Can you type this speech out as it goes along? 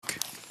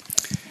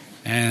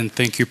And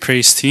thank you,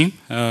 praise team.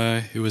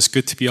 It was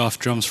good to be off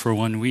drums for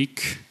 1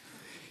 week.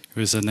 It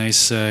was a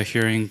nice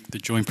hearing the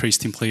joint praise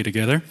team play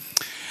together.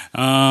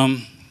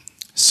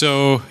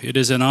 So it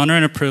is an honor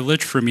and a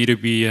privilege for me to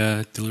be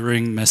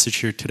delivering a message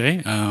here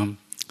today.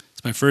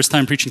 It's my first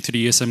time preaching to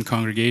the ESM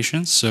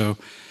congregation, so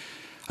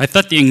I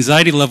thought the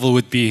anxiety level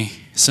would be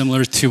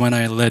similar to when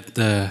I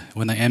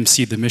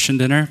emceed the mission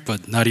dinner,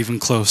 but not even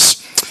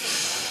close.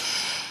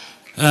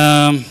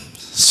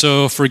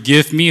 So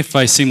forgive me if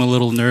I seem a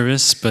little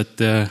nervous, but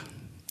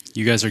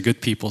you guys are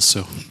good people,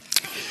 so.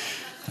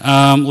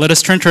 Let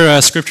us turn to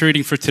our scripture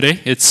reading for today.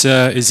 It's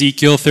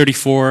Ezekiel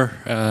 34,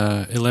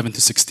 11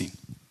 to 16.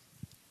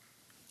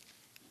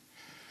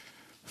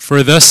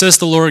 For thus says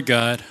the Lord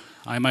God,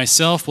 I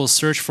myself will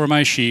search for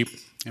my sheep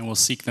and will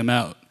seek them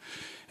out.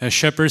 As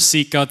shepherds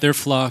seek out their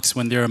flocks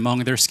when they are among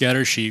their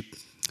scattered sheep,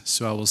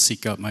 so I will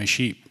seek out my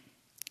sheep.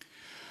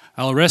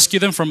 I will rescue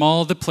them from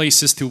all the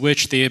places to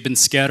which they have been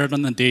scattered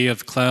on the day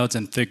of clouds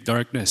and thick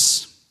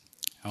darkness.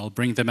 I will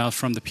bring them out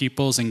from the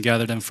peoples and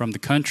gather them from the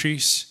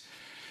countries,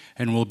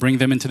 and will bring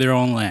them into their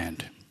own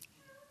land.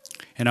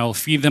 And I will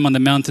feed them on the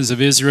mountains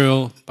of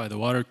Israel, by the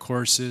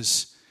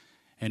watercourses,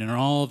 and in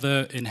all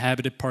the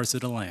inhabited parts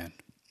of the land.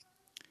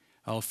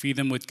 I will feed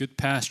them with good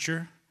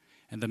pasture,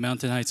 and the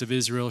mountain heights of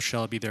Israel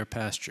shall be their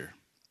pasture.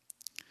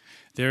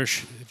 There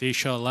they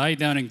shall lie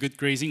down in good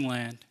grazing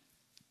land,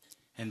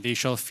 and they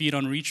shall feed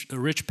on a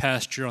rich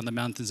pasture on the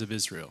mountains of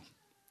Israel.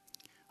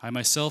 I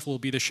myself will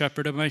be the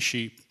shepherd of my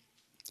sheep,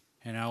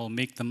 and I will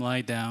make them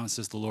lie down,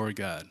 says the Lord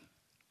God.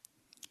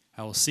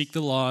 I will seek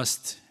the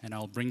lost, and I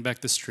will bring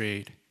back the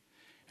strayed,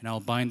 and I will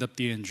bind up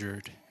the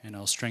injured, and I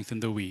will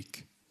strengthen the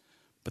weak.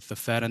 But the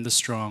fat and the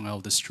strong I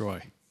will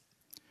destroy.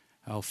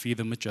 I will feed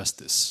them with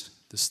justice.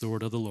 This is the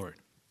word of the Lord.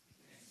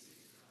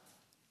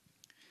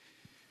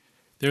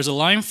 There's a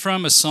line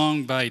from a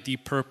song by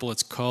Deep Purple.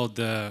 It's called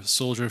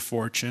Soldier of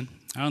Fortune.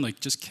 I don't know,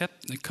 it just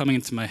kept coming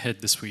into my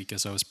head this week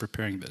as I was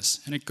preparing this.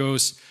 And it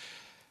goes,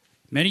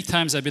 many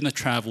times I've been a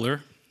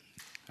traveler.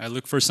 I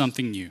look for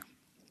something new.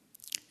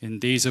 In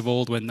days of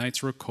old when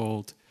nights were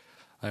cold,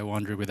 I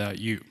wandered without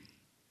you.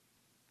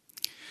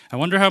 I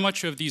wonder how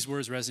much of these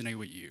words resonate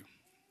with you.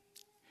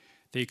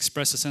 They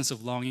express a sense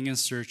of longing and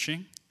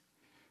searching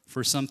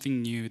for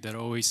something new that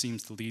always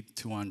seems to lead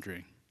to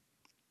wandering.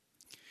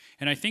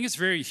 And I think it's a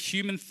very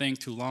human thing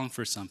to long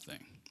for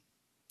something.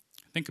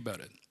 Think about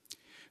it.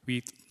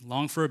 We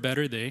long for a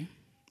better day.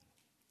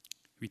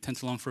 We tend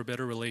to long for a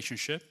better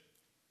relationship,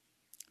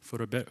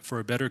 for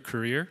a better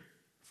career,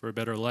 for a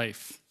better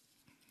life.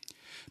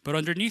 But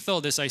underneath all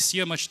this, I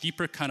see a much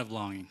deeper kind of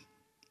longing,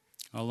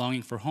 a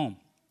longing for home.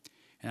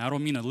 And I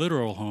don't mean a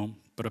literal home,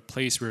 but a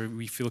place where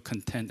we feel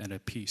content and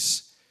at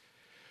peace.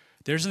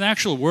 There's an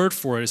actual word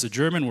for it. It's a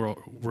German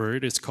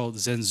word. It's called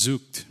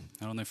Sehnsucht.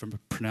 I don't know if I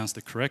pronounced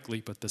it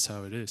correctly, but that's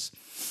how it is.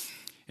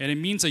 And it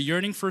means a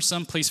yearning for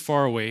some place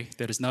far away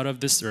that is not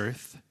of this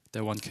earth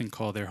that one can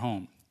call their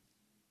home.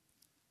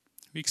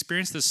 We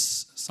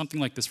experience something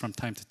like this from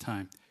time to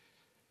time.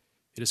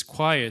 It is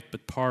quiet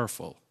but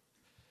powerful.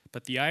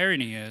 But the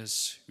irony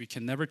is we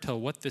can never tell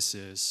what this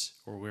is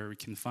or where we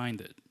can find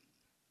it.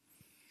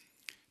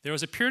 There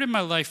was a period in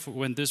my life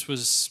when this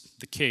was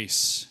the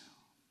case.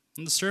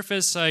 On the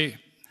surface, I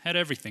had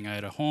everything. I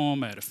had a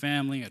home, I had a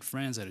family, I had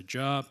friends, I had a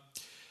job.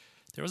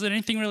 There wasn't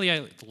anything really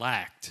I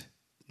lacked.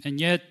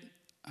 And yet,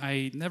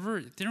 I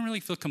didn't really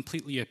feel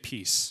completely at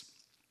peace.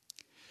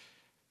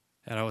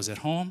 And I was at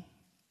home,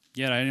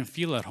 yet I didn't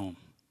feel at home.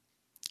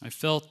 I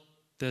felt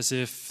as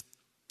if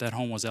that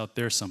home was out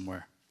there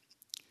somewhere.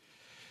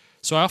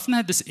 So I often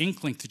had this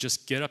inkling to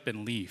just get up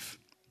and leave.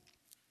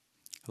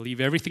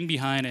 Leave everything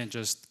behind and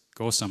just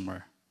go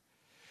somewhere.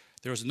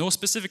 There was no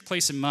specific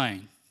place in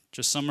mind,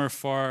 just somewhere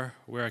far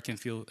where I can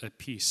feel at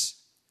peace.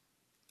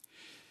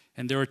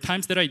 And there were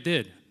times that I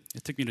did.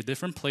 It took me to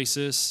different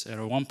places,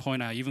 and at one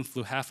point I even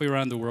flew halfway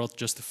around the world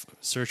just to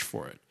search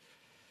for it.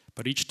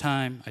 But each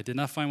time, I did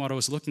not find what I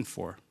was looking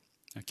for.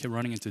 I kept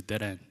running into a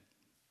dead end.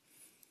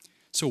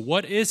 So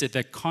what is it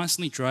that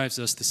constantly drives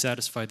us to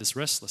satisfy this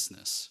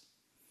restlessness?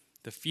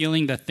 The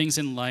feeling that things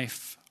in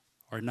life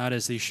are not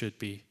as they should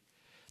be,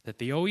 that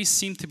they always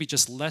seem to be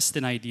just less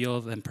than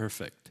ideal than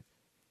perfect.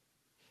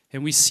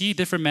 And we see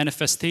different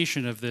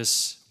manifestation of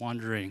this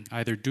wandering,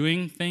 either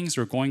doing things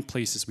or going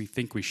places we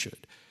think we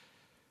should.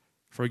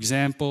 For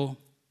example,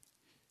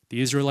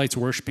 the Israelites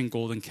worshiping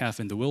golden calf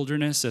in the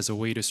wilderness as a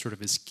way to sort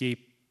of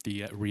escape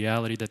the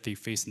reality that they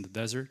faced in the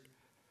desert.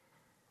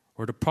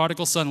 Or the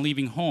prodigal son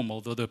leaving home,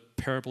 although the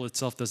parable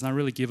itself does not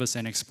really give us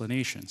any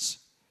explanations.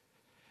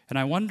 And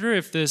I wonder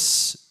if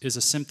this is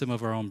a symptom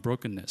of our own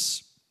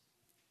brokenness.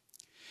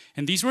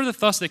 And these were the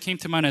thoughts that came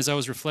to mind as I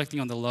was reflecting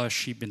on the lost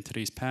sheep in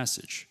today's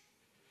passage.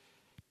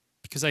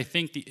 Because I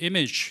think the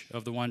image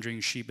of the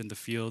wandering sheep in the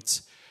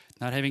fields,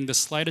 not having the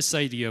slightest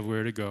idea of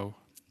where to go,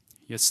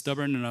 yet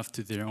stubborn enough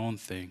to do their own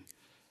thing,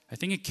 I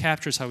think it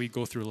captures how we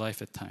go through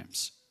life at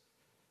times.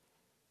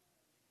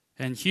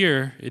 And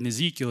here in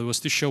Ezekiel, it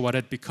was to show what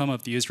had become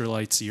of the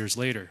Israelites years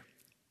later.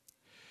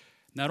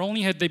 Not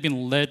only had they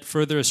been led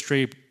further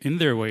astray in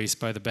their ways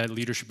by the bad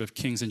leadership of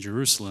kings in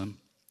Jerusalem,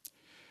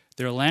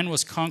 their land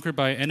was conquered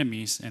by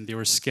enemies and they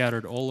were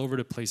scattered all over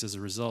the place as a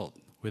result,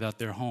 without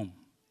their home,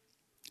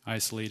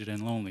 isolated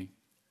and lonely.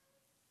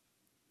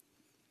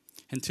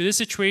 And to this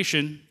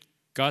situation,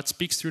 God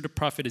speaks through the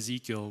prophet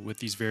Ezekiel with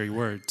these very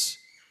words: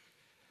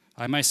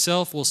 I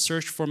myself will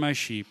search for my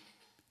sheep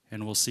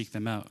and will seek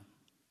them out.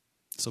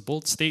 It's a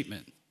bold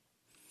statement.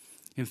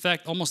 In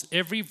fact, almost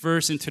every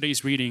verse in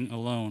today's reading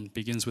alone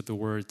begins with the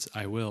words,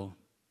 I will.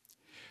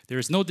 There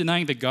is no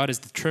denying that God is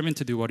determined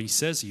to do what he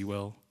says he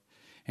will.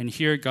 And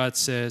here God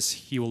says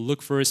he will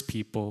look for his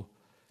people,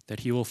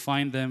 that he will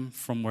find them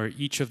from where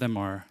each of them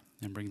are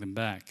and bring them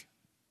back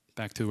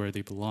to where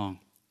they belong.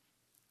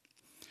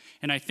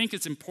 And I think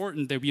it's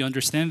important that we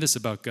understand this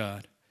about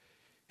God,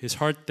 his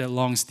heart that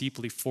longs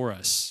deeply for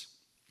us.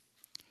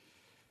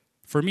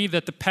 For me,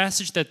 that the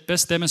passage that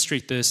best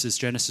demonstrates this is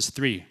Genesis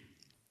 3.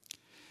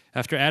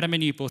 After Adam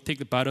and Eve both take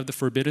the bite of the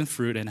forbidden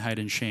fruit and hide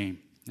in shame.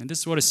 And this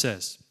is what it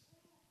says.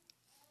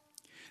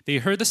 They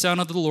heard the sound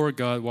of the Lord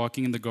God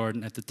walking in the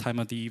garden at the time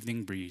of the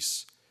evening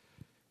breeze.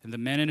 And the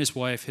man and his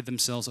wife hid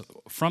themselves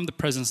from the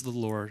presence of the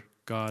Lord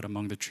God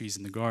among the trees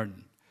in the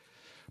garden.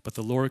 But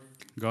the Lord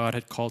God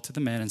had called to the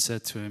man and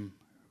said to him,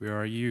 Where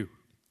are you?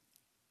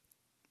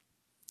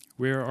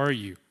 Where are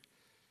you?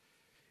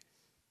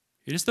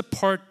 It is the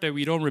part that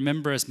we don't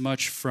remember as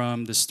much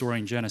from the story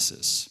in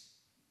Genesis.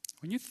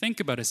 When you think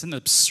about it, it's an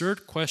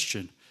absurd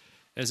question,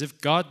 as if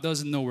God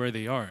doesn't know where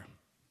they are.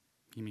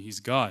 I mean, he's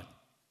God.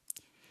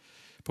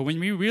 But when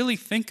we really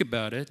think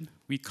about it,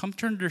 we come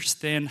to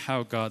understand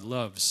how God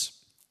loves.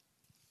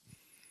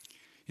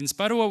 In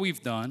spite of what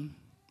we've done,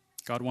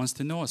 God wants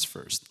to know us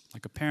first,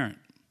 like a parent.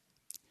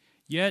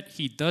 Yet,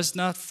 he does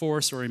not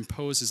force or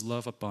impose his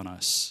love upon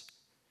us.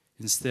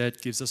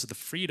 Instead, gives us the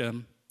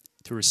freedom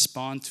to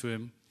respond to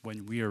him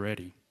when we are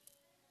ready.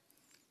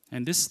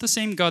 And this is the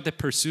same God that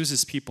pursues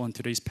his people in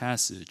today's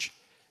passage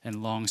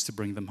and longs to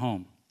bring them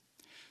home.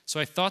 So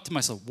I thought to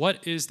myself,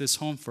 what is this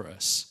home for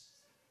us?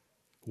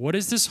 What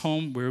is this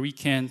home where we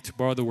can, to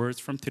borrow the words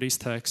from today's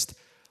text,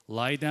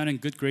 lie down in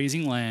good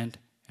grazing land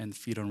and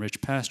feed on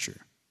rich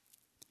pasture?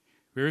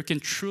 Where we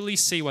can truly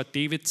say what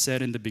David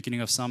said in the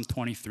beginning of Psalm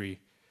 23,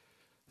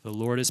 The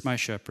Lord is my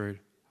shepherd,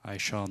 I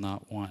shall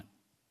not want.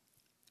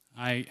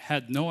 I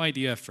had no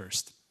idea at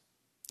first.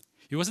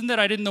 It wasn't that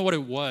I didn't know what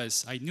it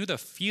was. I knew the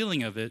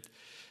feeling of it,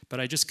 but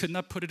I just could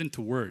not put it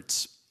into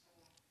words.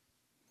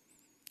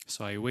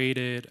 So I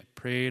waited, I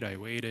prayed, I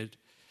waited,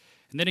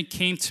 and then it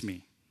came to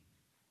me.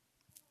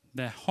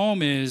 That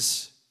home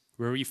is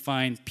where we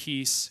find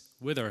peace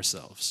with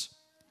ourselves.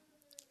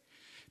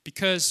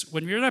 Because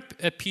when we're not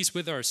at peace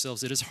with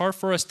ourselves, it is hard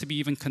for us to be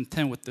even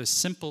content with the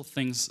simple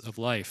things of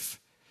life.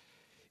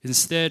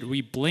 Instead,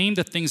 we blame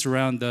the things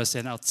around us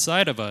and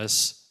outside of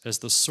us as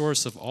the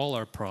source of all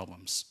our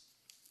problems.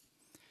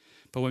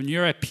 But when we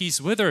are at peace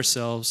with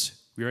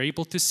ourselves, we are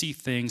able to see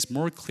things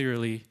more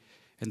clearly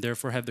and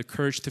therefore have the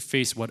courage to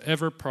face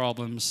whatever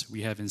problems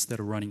we have instead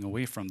of running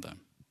away from them.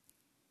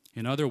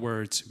 In other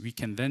words, we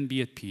can then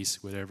be at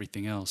peace with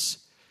everything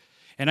else.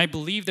 And I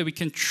believe that we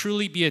can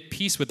truly be at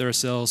peace with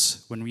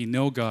ourselves when we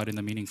know God in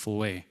a meaningful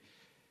way.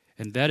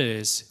 And that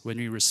is when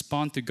we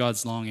respond to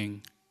God's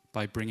longing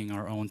by bringing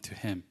our own to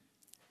him.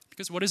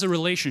 Because what is a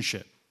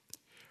relationship?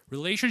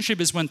 Relationship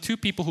is when two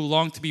people who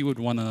long to be with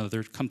one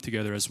another come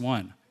together as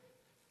one.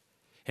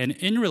 And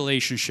in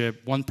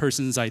relationship, one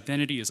person's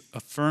identity is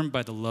affirmed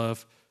by the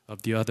love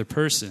of the other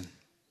person.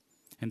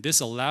 And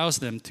this allows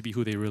them to be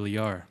who they really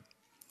are.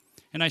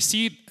 And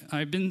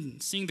I've been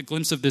seeing the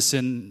glimpse of this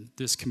in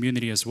this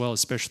community as well,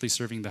 especially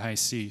serving the high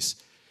seas.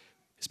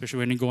 Especially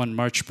when you go on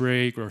March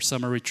break or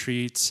summer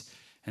retreats,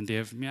 and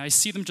I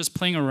see them just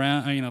playing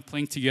around,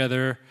 playing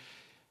together.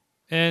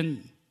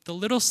 And the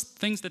little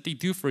things that they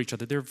do for each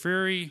other, they're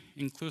very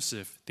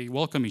inclusive. They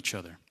welcome each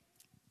other.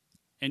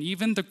 And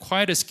even the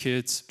quietest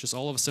kids just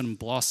all of a sudden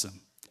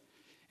blossom.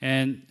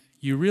 And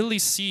you really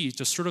see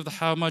just sort of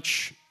how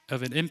much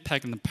of an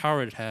impact and the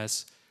power it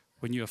has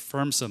when you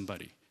affirm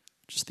somebody.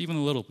 Just even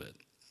a little bit.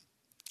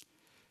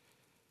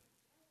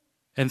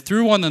 And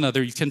through one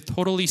another, you can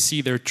totally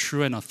see their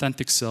true and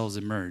authentic selves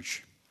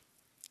emerge.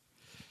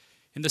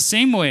 In the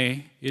same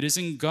way, it is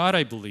in God,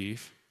 I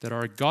believe, that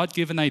our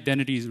God-given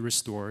identity is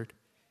restored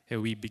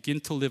and we begin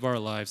to live our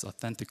lives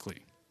authentically.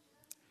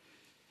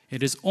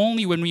 It is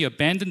only when we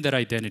abandon that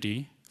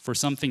identity for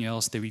something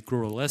else that we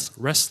grow less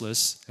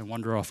restless and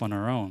wander off on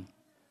our own.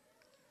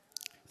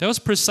 That was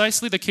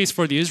precisely the case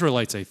for the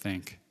Israelites, I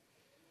think.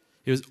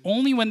 It was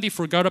only when they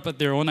forgot about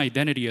their own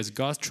identity as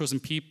God's chosen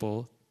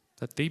people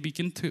that they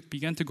began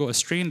to go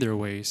astray in their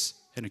ways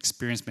and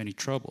experience many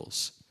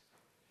troubles.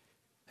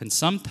 And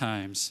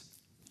sometimes,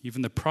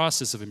 even the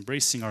process of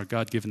embracing our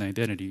God-given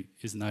identity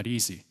is not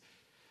easy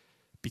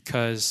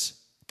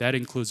because that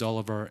includes all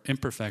of our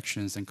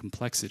imperfections and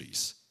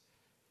complexities.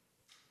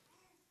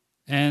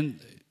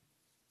 And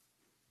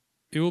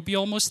it will be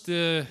almost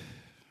a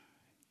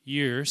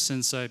year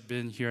since I've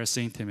been here at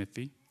St.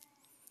 Timothy.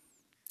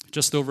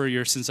 Just over a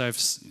year since I've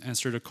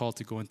answered a call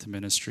to go into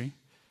ministry.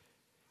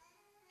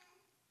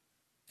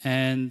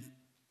 And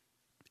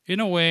in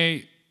a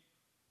way,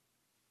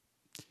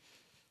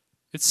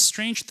 it's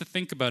strange to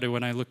think about it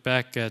when I look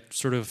back at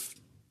sort of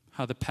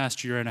how the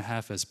past year and a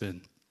half has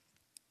been.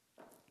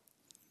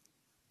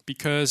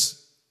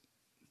 Because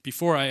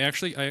before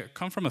I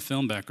come from a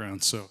film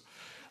background, so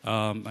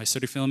I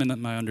studied film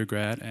in my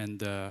undergrad,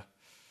 and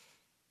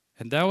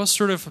that was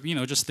sort of,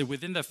 just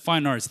within that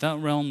fine arts, that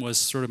realm was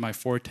sort of my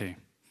forte.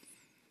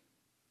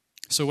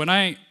 So when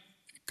I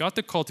got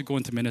the call to go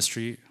into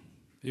ministry,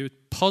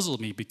 it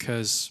puzzled me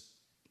because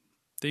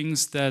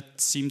things that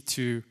seemed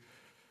to,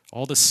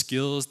 all the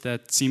skills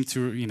that seemed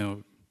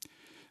to,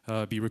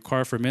 be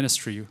required for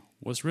ministry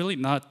was really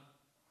not,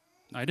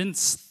 I didn't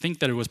think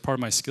that it was part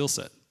of my skill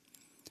set.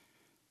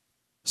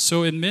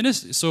 So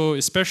so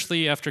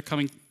especially after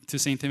coming to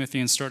St. Timothy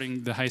and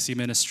starting the High C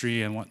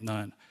ministry and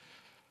whatnot,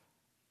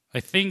 I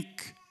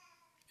think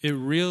it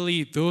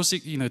really,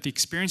 the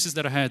experiences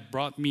that I had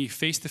brought me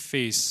face to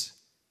face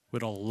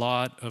with a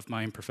lot of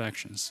my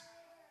imperfections.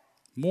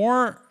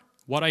 More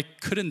what I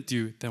couldn't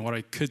do than what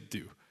I could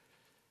do.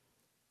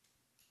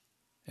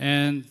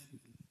 And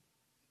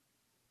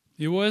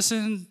it was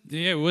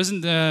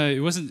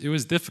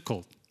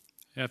difficult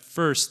at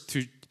first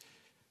to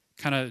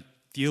kind of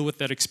deal with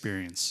that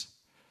experience.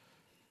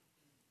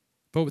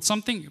 But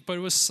it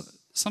was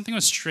something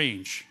was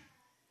strange.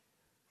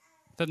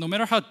 That no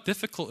matter how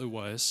difficult it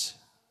was,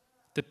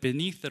 that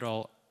beneath it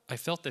all, I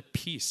felt at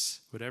peace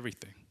with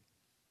everything.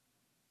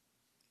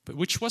 But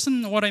which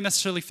wasn't what I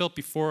necessarily felt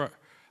before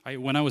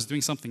when I was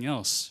doing something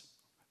else.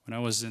 When I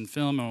was in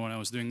film or when I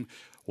was doing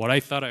what I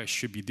thought I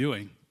should be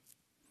doing.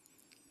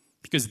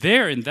 Because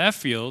there, in that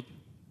field,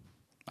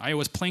 I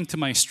was playing to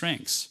my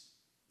strengths.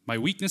 My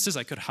weaknesses,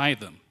 I could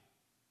hide them.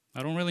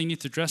 I don't really need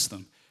to address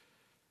them.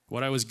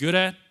 What I was good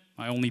at,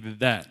 I only did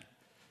that.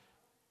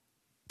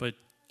 But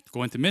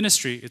going to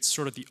ministry, it's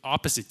sort of the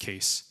opposite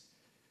case.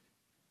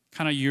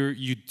 Kind of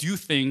you do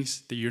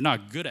things that you're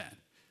not good at.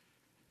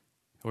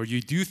 Or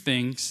you do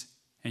things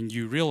and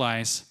you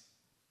realize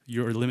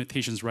your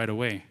limitations right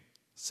away.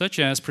 Such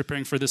as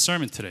preparing for this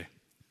sermon today.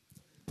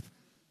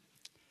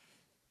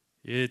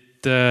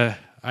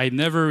 I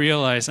never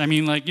realized,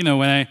 when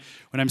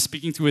I'm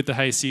speaking with the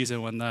high C's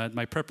and whatnot,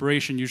 my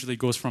preparation usually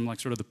goes from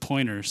sort of the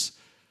pointers,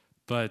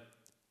 but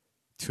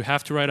to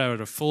have to write out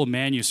a full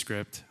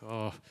manuscript,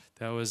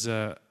 that was,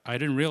 I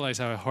didn't realize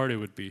how hard it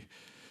would be.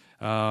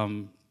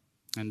 And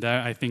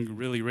that, I think,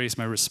 really raised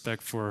my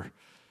respect for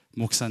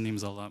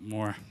목사님's a lot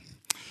more.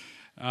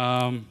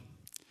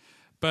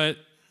 But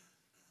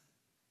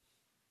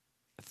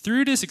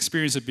through this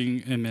experience of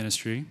being in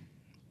ministry,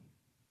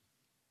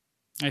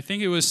 I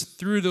think it was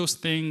through those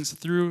things,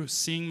 through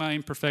seeing my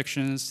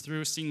imperfections,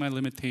 through seeing my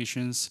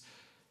limitations,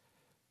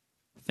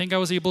 I think I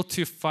was able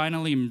to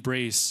finally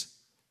embrace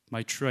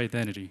my true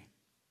identity.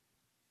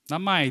 Not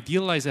my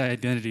idealized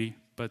identity,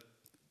 but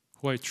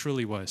who I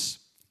truly was.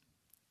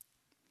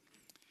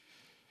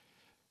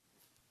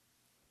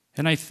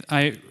 And I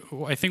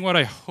think what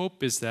I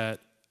hope is that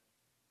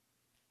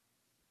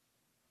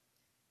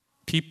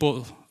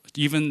people,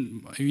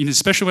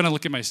 especially when I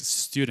look at my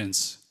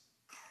students,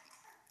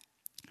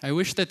 I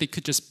wish that they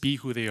could just be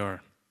who they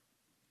are.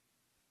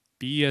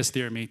 Be as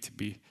they are made to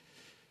be.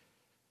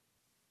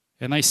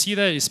 And I see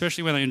that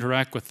especially when I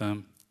interact with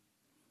them.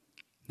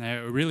 And I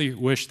really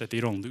wish that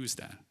they don't lose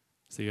that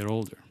as they get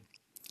older.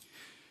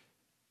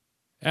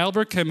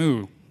 Albert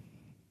Camus,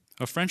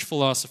 a French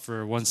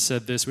philosopher, once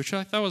said this, which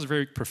I thought was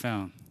very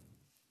profound.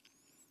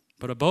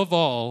 But above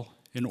all,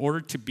 in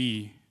order to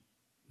be,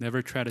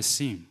 never try to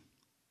seem.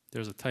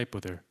 There's a typo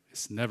there.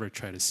 It's never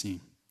try to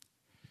seem.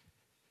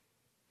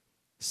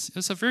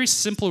 It's a very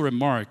simple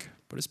remark,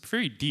 but it's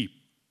very deep.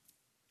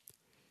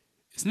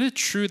 Isn't it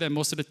true that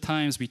most of the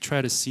times we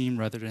try to seem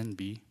rather than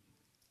be?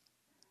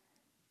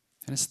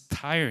 And it's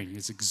tiring,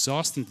 it's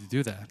exhausting to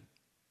do that.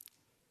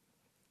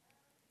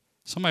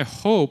 So my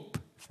hope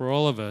for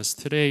all of us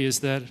today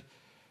is that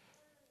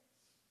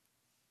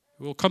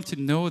we'll come to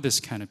know this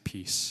kind of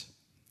peace.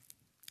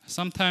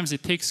 Sometimes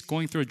it takes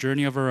going through a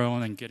journey of our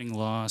own and getting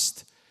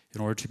lost in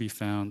order to be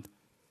found.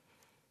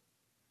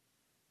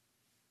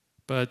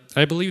 But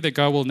I believe that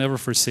God will never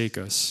forsake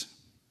us.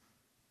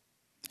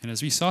 And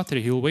as we saw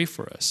today, He will wait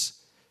for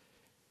us.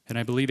 And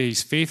I believe that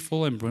He's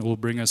faithful and will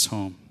bring us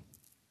home.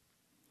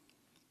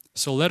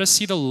 So let us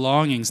see the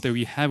longings that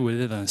we have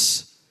within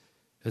us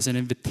as an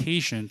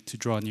invitation to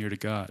draw near to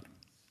God.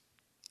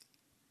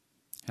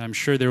 And I'm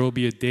sure there will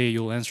be a day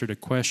you'll answer the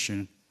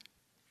question,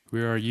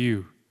 where are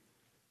you?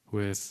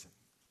 With,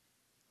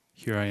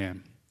 here I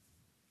am.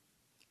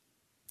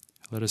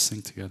 Let us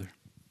sing together.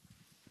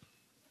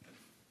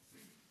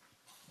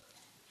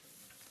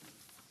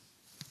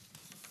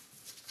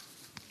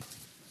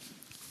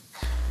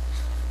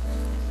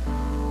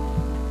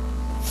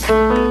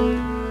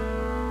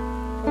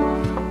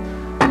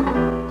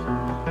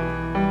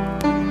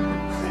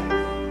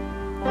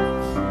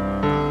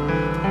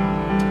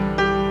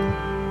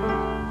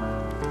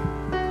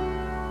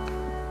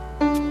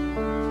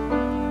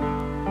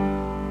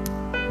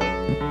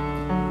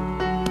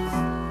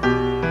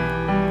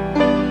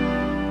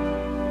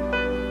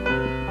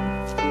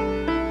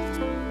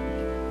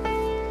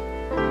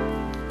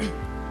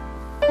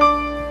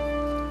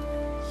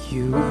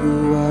 You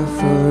are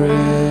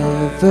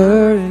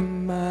forever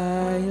in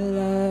my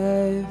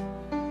life.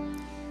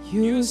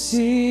 You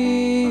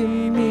see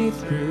me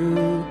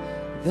through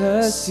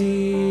the seasons.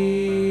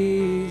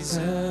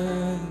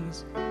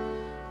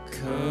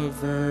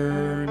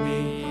 Cover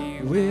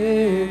me with